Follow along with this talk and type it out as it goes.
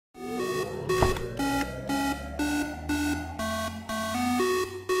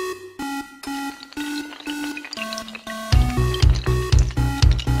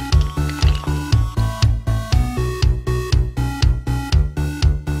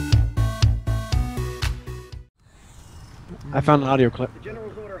I found an audio clip. The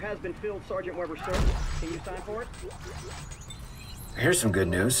general's order has been filled, Sergeant Weber, sir. Can you sign for it? Here's some good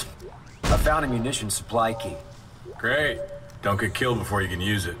news. I found a munitions supply key. Great. Don't get killed before you can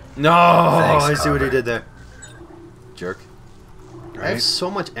use it. No, Thanks, I see what he Carver. did there. Jerk. I Right. have so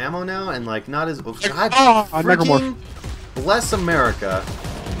much ammo now, and like not as. Oh, God, Oh, freaking bless America.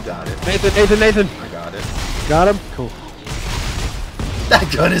 You got it. Nathan. I got it. Got him? Cool. That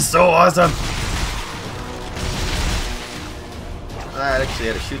gun is so awesome. I actually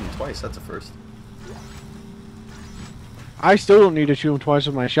had to shoot him twice. That's a first. I still don't need to shoot him twice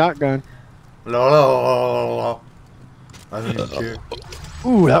with my shotgun. I don't even care.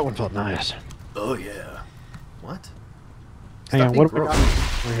 Ooh, that one felt nice. Oh yeah. What? Hang on, Stop what being have we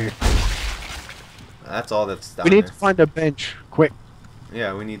gross. got right here? That's all that's down We need there. to find a bench, quick.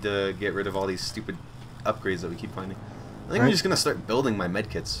 Yeah, we need to get rid of all these stupid upgrades that we keep finding. I think Right. I'm just gonna start building my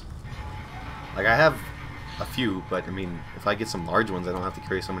medkits. Like I have a few, but I mean, if I get some large ones, I don't have to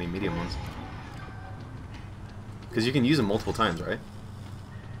carry so many medium ones. Because you can use them multiple times, right?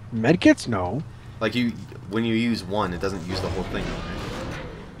 Medkits? No. Like when you use one, it doesn't use the whole thing, right?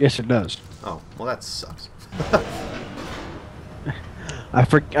 Yes, it does. Oh, well that sucks.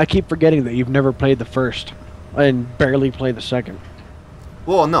 I keep forgetting that you've never played the first and barely played the second.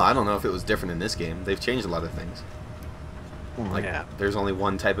 Well, no, I don't know if it was different in this game. They've changed a lot of things. Oh, Like, yeah. there's only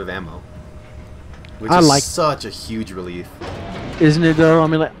one type of ammo. Which I is like- such a huge relief. Isn't it though? I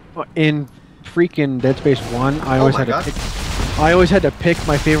mean, like, in freaking Dead Space 1, I always my had God. to pick, I always had to pick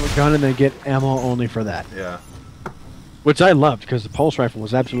my favorite gun and then get ammo only for that. Yeah. Which I loved because the pulse rifle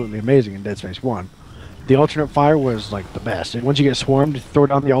was absolutely amazing in Dead Space 1. The alternate fire was like the best. And once you get swarmed, you throw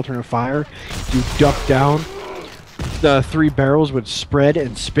down the alternate fire, you duck down, the 3 barrels would spread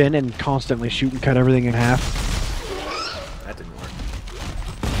and spin and constantly shoot and cut everything in half. That didn't work.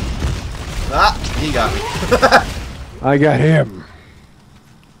 Ah, he got me. I got him.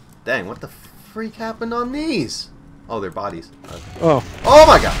 Dang, what the freak happened on these? Oh, they're bodies. Okay. Oh. Oh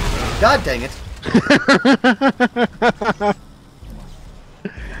my god! God dang it!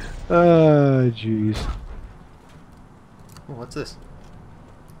 Jeez. Oh, what's this?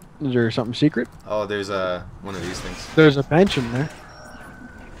 Is there something secret? Oh, there's one of these things. There's a bench in there.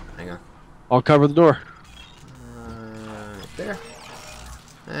 Hang on. I'll cover the door. Right there.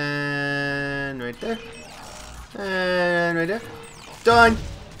 And right there. And right there. Done!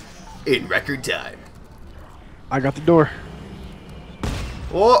 In record time. I got the door.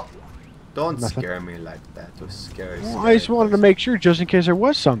 Oh! Don't Nothing. scare me like that. You're scary. Well, I just wanted to make sure just in case there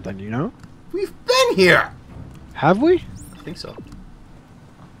was something, you know? We've been here! Have we? I think so.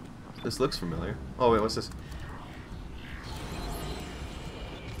 This looks familiar. Oh, wait, what's this?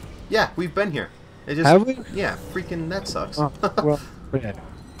 Yeah, we've been here. It just, Have we? Yeah, freaking that sucks. Oh, well, yeah.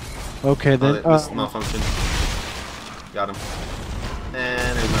 Okay, Oh, then. this malfunction. Got him.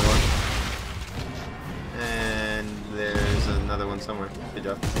 And there's another one. And there's another one somewhere. Good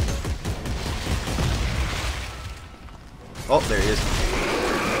job. Oh, there he is.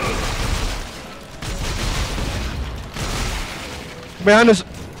 behind us.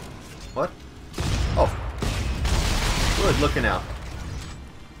 What? Oh. Good looking out.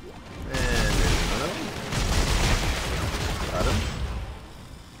 And there's another one. Got him.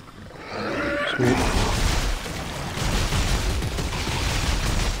 Sweet.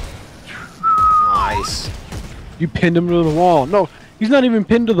 Nice. You pinned him to the wall. No, he's not even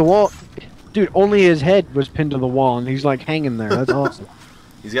pinned to the wall. Dude, only his head was pinned to the wall, and he's like hanging there. That's awesome.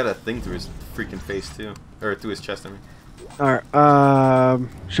 He's got a thing through his freaking face too, or through his chest. I mean. All right.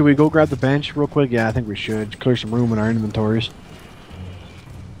 Should we go grab the bench real quick? Yeah, I think we should clear some room in our inventories.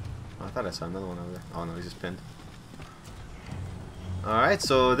 Oh, I thought I saw another one over there. Oh no, he's just pinned. All right,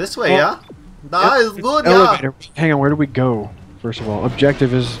 so this way, Oh. yeah. That is good, yeah. Elevator. Hang on. Where do we go? First of all,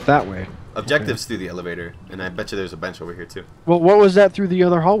 objective is that way. Objectives through the elevator, and I bet you there's a bench over here too. Well, what was that through the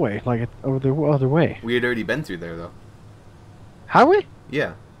other hallway? Like over the other way? We had already been through there though. How we?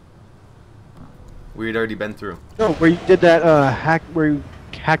 Yeah. We had already been through. No, where you did that hack, where you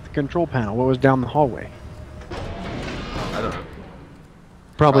hacked the control panel. What was down the hallway? I don't know.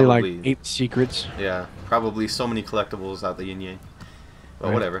 Probably like Probably. 8 secrets. Yeah, probably so many collectibles out the yin yang. But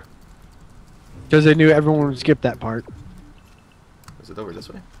Right. whatever. Because they knew everyone would skip that part. Is it over this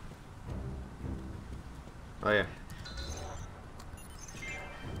way? Oh yeah.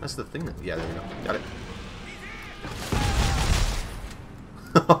 That's the thing that. Yeah, there we go. Got it.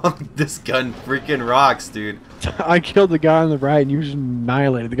 This gun freaking rocks, dude. I killed the guy on the right, and you just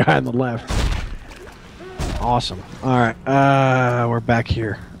annihilated the guy on the left. Awesome. All right, we're back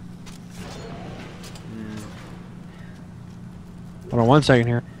here. Hold on one second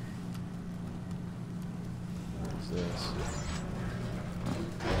here. What's this?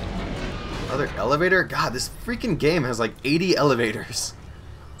 elevator? God, this freaking game has like 80 elevators.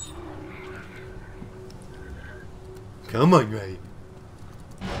 Come on, right.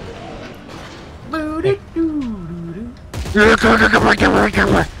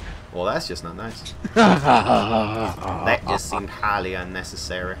 Well, that's just not nice. That just seemed highly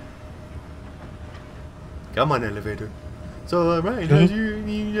unnecessary. Come on, elevator. So, Ryan, how's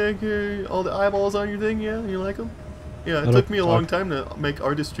you all the eyeballs on your thing? Yeah, you like them? Yeah, it took me a long time to make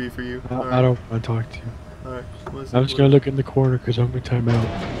artistry for you. I don't want to talk to you. Alright. I'm just gonna look in the corner because I'm gonna time out.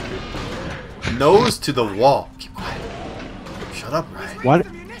 Nose to the wall. Keep quiet. Shut up, Ryan. What?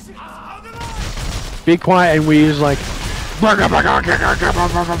 Be quiet and we use like. Necromorph.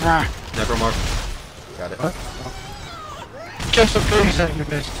 Got it. What? Just a 30 second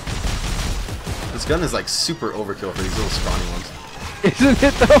missed. This gun is like super overkill for these little scrawny ones. Isn't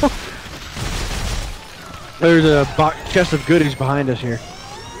it though? There's a chest of goodies behind us here.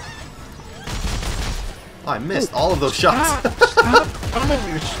 Oh, I missed all of those shots. Stop.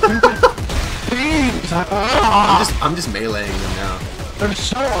 You stupid things. I'm just meleeing them now. They're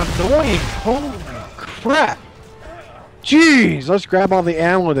so annoying. Holy crap. Jeez, let's grab all the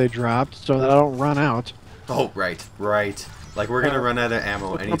ammo they dropped so that I don't run out. Oh, right. Like we're gonna run out of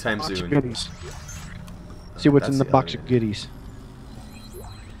ammo anytime soon. See what's in the box of goodies.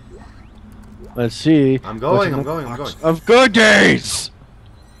 Let's see. I'm going. Of goodies!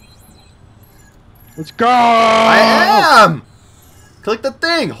 Let's go! I am! Click the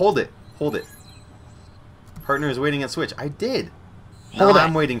thing! Hold it. Partner is waiting at switch. I did. Now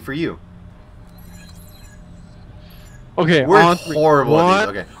I'm waiting for you. Okay, we're on horrible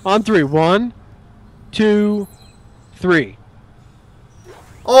at these. Okay. On 3. 1, 2, 3.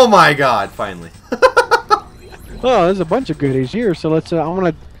 Oh my god, finally. Oh, there's a bunch of goodies here, so let's, I'm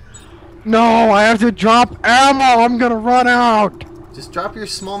gonna... No, I have to drop ammo! I'm gonna run out! Just drop your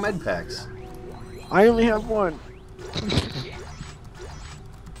small med packs. I only have one.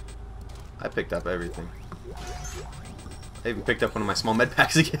 I picked up everything. I even picked up one of my small med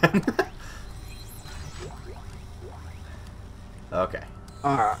packs again. Okay.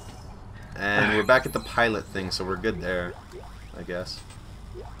 Alright. And we're back at the pilot thing, so we're good there, I guess.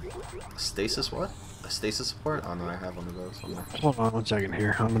 Stasis what? A stasis support? Oh no, I have one of those. Hold on 1 second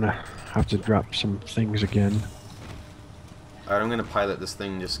here. I'm gonna have to drop some things again. Alright, I'm gonna pilot this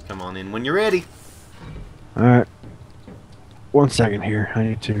thing. Just come on in when you're ready. Alright. 1 second here. I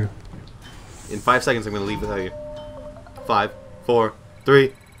need to... In 5 seconds, I'm gonna leave without you. 5, 4,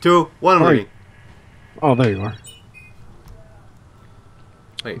 3, 2, 1. I'm ready. Oh, there you are.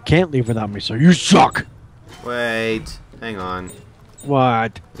 Wait. You can't leave without me, so you suck! Wait. Hang on.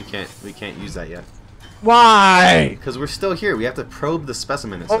 What? We can't use that yet. Why? Because we're still here. We have to probe the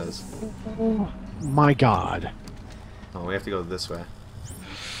specimen, it says. Oh, my god. Oh, we have to go this way.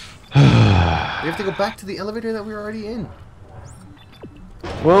 We have to go back to the elevator that we were already in.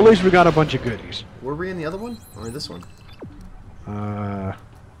 Well, at least we got a bunch of goodies. Were we in the other one? Or this one?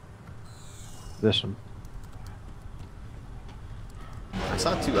 This one. I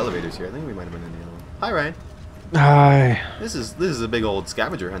saw 2 elevators here. I think we might have been in the other one. Hi, Ryan. Hi. This is a big old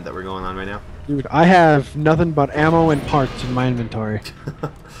scavenger hunt that we're going on right now. Dude, I have nothing but ammo and parts in my inventory. I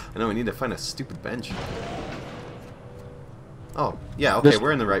know, we need to find a stupid bench. Oh, yeah, okay,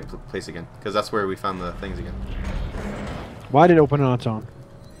 we're in the right place again. Because that's where we found the things again. Why did it open on its own?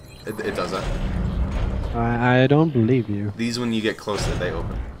 It does that. I don't believe you. These, when you get closer, they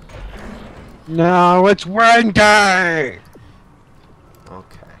open. No, it's windy!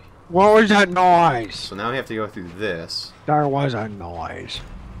 Okay. What was that noise? So now we have to go through this. There was a noise.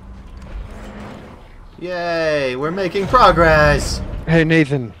 Yay, we're making progress! Hey,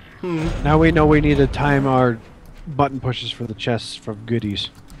 Nathan. Now we know we need to time our button pushes for the chests for goodies.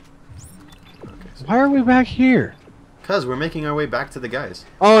 Okay, so Why are we back here? because we're making our way back to the guys.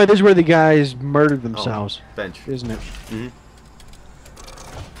 Oh, this is where the guys murdered themselves. Oh, bench. Isn't it? Mm-hmm.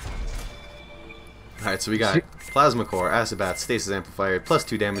 Alright, so we got Plasma Core, Acid Bath, Stasis Amplifier,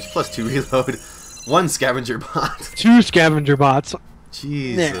 +2 damage, +2 reload, 1 Scavenger Bot. 2 scavenger bots.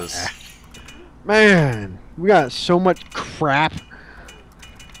 Jesus. Nah. Man, we got so much crap.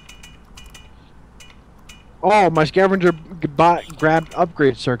 Oh, my scavenger bot grabbed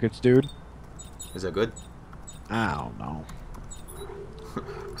upgrade circuits, dude. Is that good? I don't know.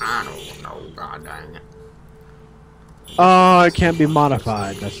 I don't know, god dang it. Oh, it can't be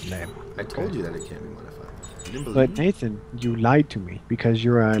modified. That's the name. I told you that it can't be modified. You didn't believe But me? Nathan, you lied to me because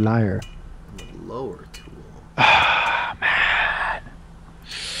you're a liar. I'm a lower tool. Ah, man.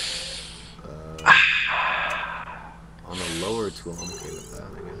 On a lower tool, I'm okay with that,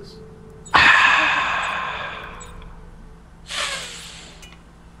 I guess.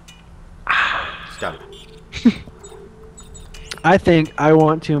 Got it. I think I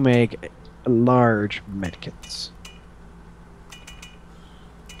want to make large medkits.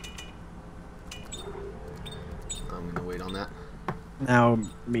 I'm gonna wait on that. Now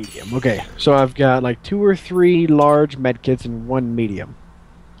medium. Okay, so I've got like 2 or 3 large medkits and 1 medium.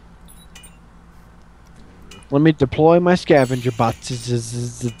 Let me deploy my scavenger bots,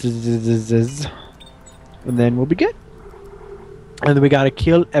 and then we'll be good. And then we gotta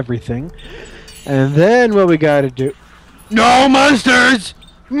kill everything, and then what we gotta do? No monsters!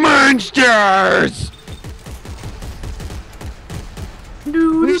 Monsters!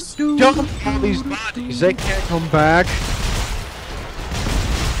 Dump all these bodies. They can't come back.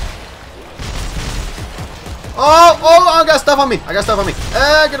 Oh, I got stuff on me. Get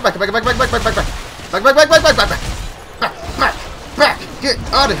it back. Back. Get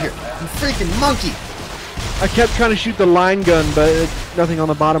out of here, you freaking monkey. I kept trying to shoot the line gun, but nothing on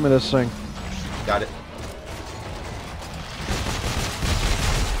the bottom of this thing. Got it.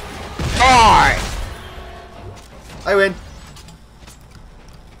 Die! I win.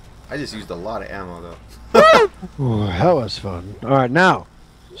 I just used a lot of ammo though. Ooh, that was fun. Alright, now,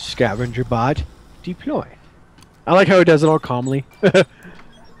 scavenger bot, deploy. I like how he does it all calmly.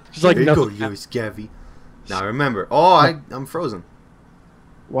 Just like There you go, nothing. you scabby. Now remember. Oh, I'm frozen.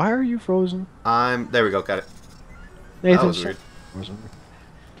 Why are you frozen? There we go, got it. Nathan, That was weird. frozen.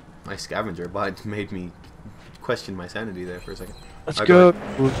 My scavenger bot made me question my sanity there for a second. Let's Alright,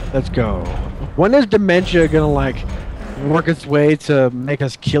 go. Let's go. When is dementia gonna like work its way to make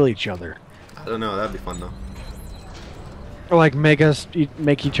us kill each other? I don't know, that'd be fun though. Or like make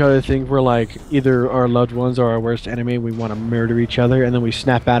each other think we're like either our loved ones or our worst enemy. We want to murder each other, and then we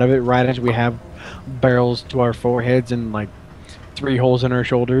snap out of it right as we have barrels to our foreheads and like 3 holes in our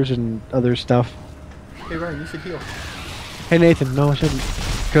shoulders and other stuff. Hey Ryan, you should heal. Hey Nathan, no I shouldn't,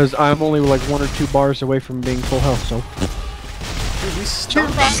 because I'm only like 1 or 2 bars away from being full health. So Dude, we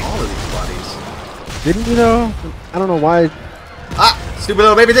stomped on all of these bodies. didn't you know? I don't know why. Ah! Stupid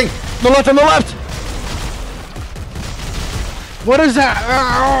little baby thing! On the left! What is that?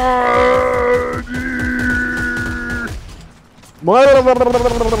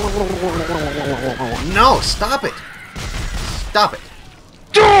 No! Stop it! Stop it!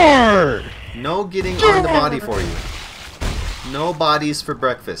 Door! No getting on the body for you. No bodies for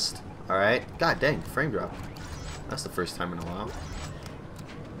breakfast. Alright? God dang, frame drop. That's the first time in a while.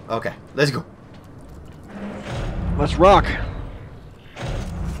 Okay, let's go. Let's rock.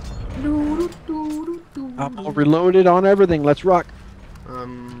 I'm all reloaded on everything. Let's rock.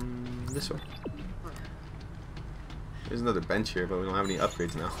 This way. There's another bench here, but we don't have any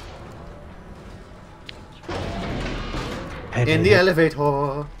upgrades now. In the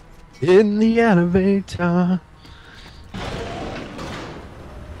elevator. In the elevator.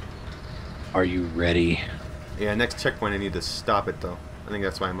 Are you ready? Yeah, next checkpoint I need to stop it though. I think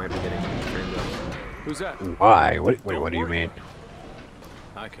that's why I might be getting frame drops. Who's that? Why? What do you mean?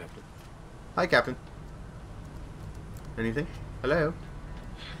 Hi, Captain. Hi, Captain. Anything? Hello?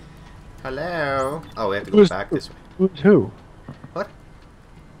 Hello? Oh, we have to go back this way. Who's who? What?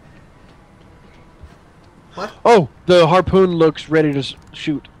 What? Oh, the harpoon looks ready to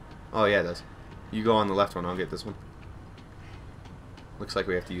shoot. Oh, yeah, it does. You go on the left one, I'll get this one. Looks like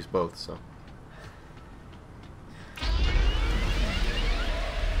we have to use both, so.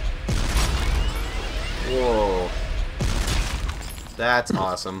 Whoa. That's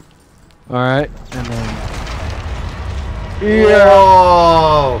awesome. Alright, and then...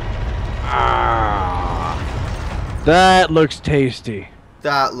 Whoa! Ah, that looks tasty.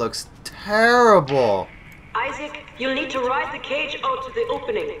 That looks terrible. Isaac, you'll need to ride the cage out to the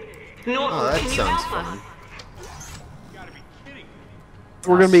opening. No, Oh, that can you sounds help fun. us?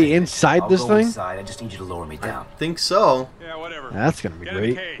 We're gonna be inside this thing? Inside. I just need you to lower me down. Think so. Yeah, whatever. That's gonna be Get in the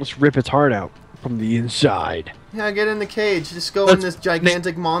great. cage. Let's rip its heart out from the inside. Yeah, get in the cage. Just go in Let's- this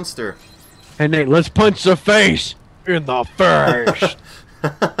gigantic monster. Hey Nate, let's punch the face in the face.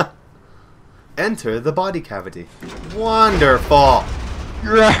 Enter the body cavity. Wonderful.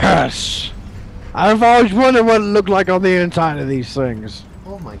 Yes! I've always wondered what it looked like on the inside of these things.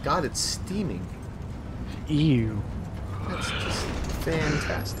 Oh my god, it's steaming. Ew. That's just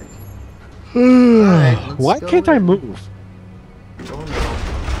fantastic. Alright, let's Why go can't I in. move? Don't know.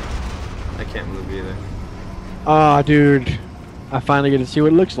 I can't move either. Ah, dude. I finally get to see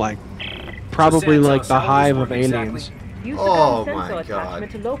what it looks like. Probably Santos, like the how hive does of this work aliens. Use Oh the gun my sensor God.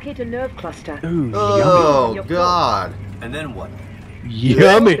 attachment to locate a nerve cluster. Ooh, Oh god. And then what?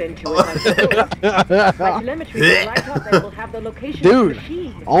 yummy. Probe into it and by telemetry will light up and we'll have the location of the Dude,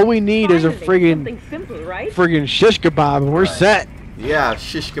 machine. all we need is a Finally, friggin' something simple, right? shish kebab and we're set. Yeah,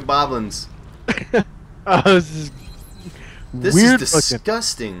 shish kebablins. Oh, this is This weird is looking.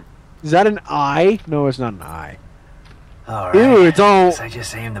 disgusting. Is that an eye? No, it's not an eye. All right. Ew, it's all... So I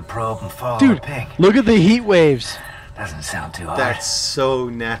just aim the probe and follow Dude, the ping. look at the heat waves. Doesn't sound too hard. That's so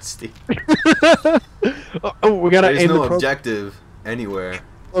nasty. Oh, we gotta There's aim no the probe objective anywhere.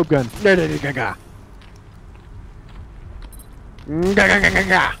 gun. Ga-ga-ga-ga.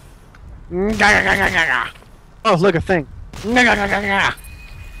 Ga-ga-ga-ga-ga. Ga-ga-ga-ga-ga. Oh, look, a thing. Ga-ga-ga-ga-ga.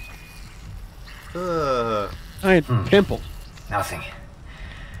 I had pimple. Nothing.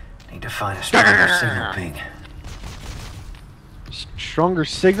 Need to find a stronger signal ping. Stronger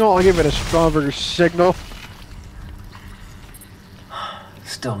signal? I'll give it a stronger signal.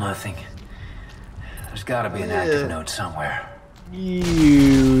 Still nothing. There's gotta be an active node somewhere.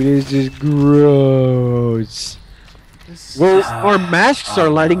 Ew, this is gross. Well, our masks are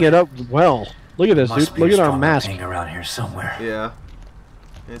lighting it up well. Look at this, Must dude. be Look a at our stronger mask. ping around here somewhere. Yeah.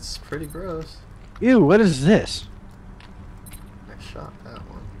 It's pretty gross. Ew, what is this? I shot that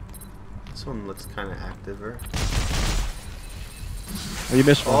one. This one looks kind of activer. Oh, you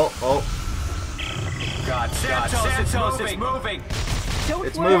missed one. Oh. God, Santos, it's moving. Don't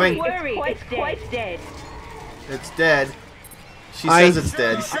It's worry, moving. It's quite dead. It's dead. She I- says it's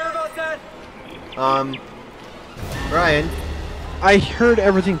dead. You sure about that? Ryan. I heard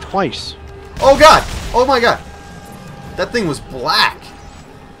everything twice. Oh god! Oh my god! That thing was black!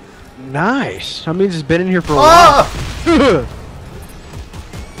 Nice. That means it's been in here for a Ah! while.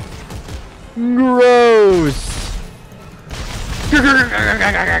 Gross.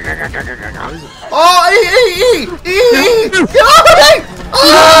 Oh! E! Oh!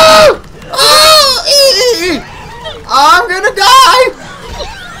 Oh! Oh! E! I'm gonna die!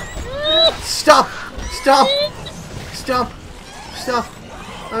 Stop! Stop! Stop! Stop!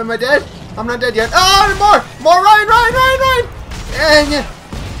 Am I dead? I'm not dead yet. Oh, more! More! Ryan!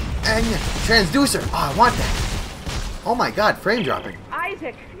 And transducer. Oh, I want that. Oh my god, frame dropping.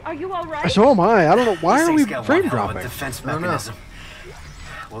 Isaac, are you all right? So am I. I don't know. Why This are we thing's got frame one hell of a dropping? defense I don't know. mechanism.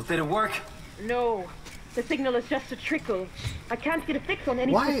 Well, did it work? No, the signal is just a trickle. I can't get a fix on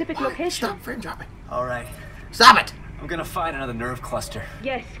any Why? specific location. Stop frame dropping. All right. Stop it! I'm gonna find another nerve cluster.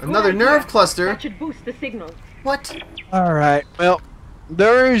 Yes. good Another idea. nerve cluster? That should boost the signal. What? All right. Well,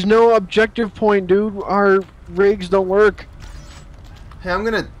 there is no objective point, dude. Our rigs don't work. Hey, I'm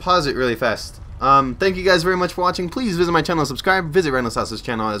gonna pause it really fast. Thank you guys very much for watching. Please visit my channel and subscribe. Visit Rhynosaucerous'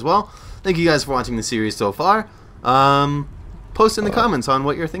 channel as well. Thank you guys for watching the series so far. Post in the comments on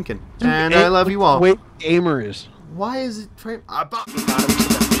what you're thinking. And I love you all. Wait, gamer is. Why is it frame? Bottom to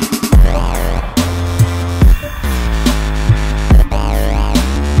the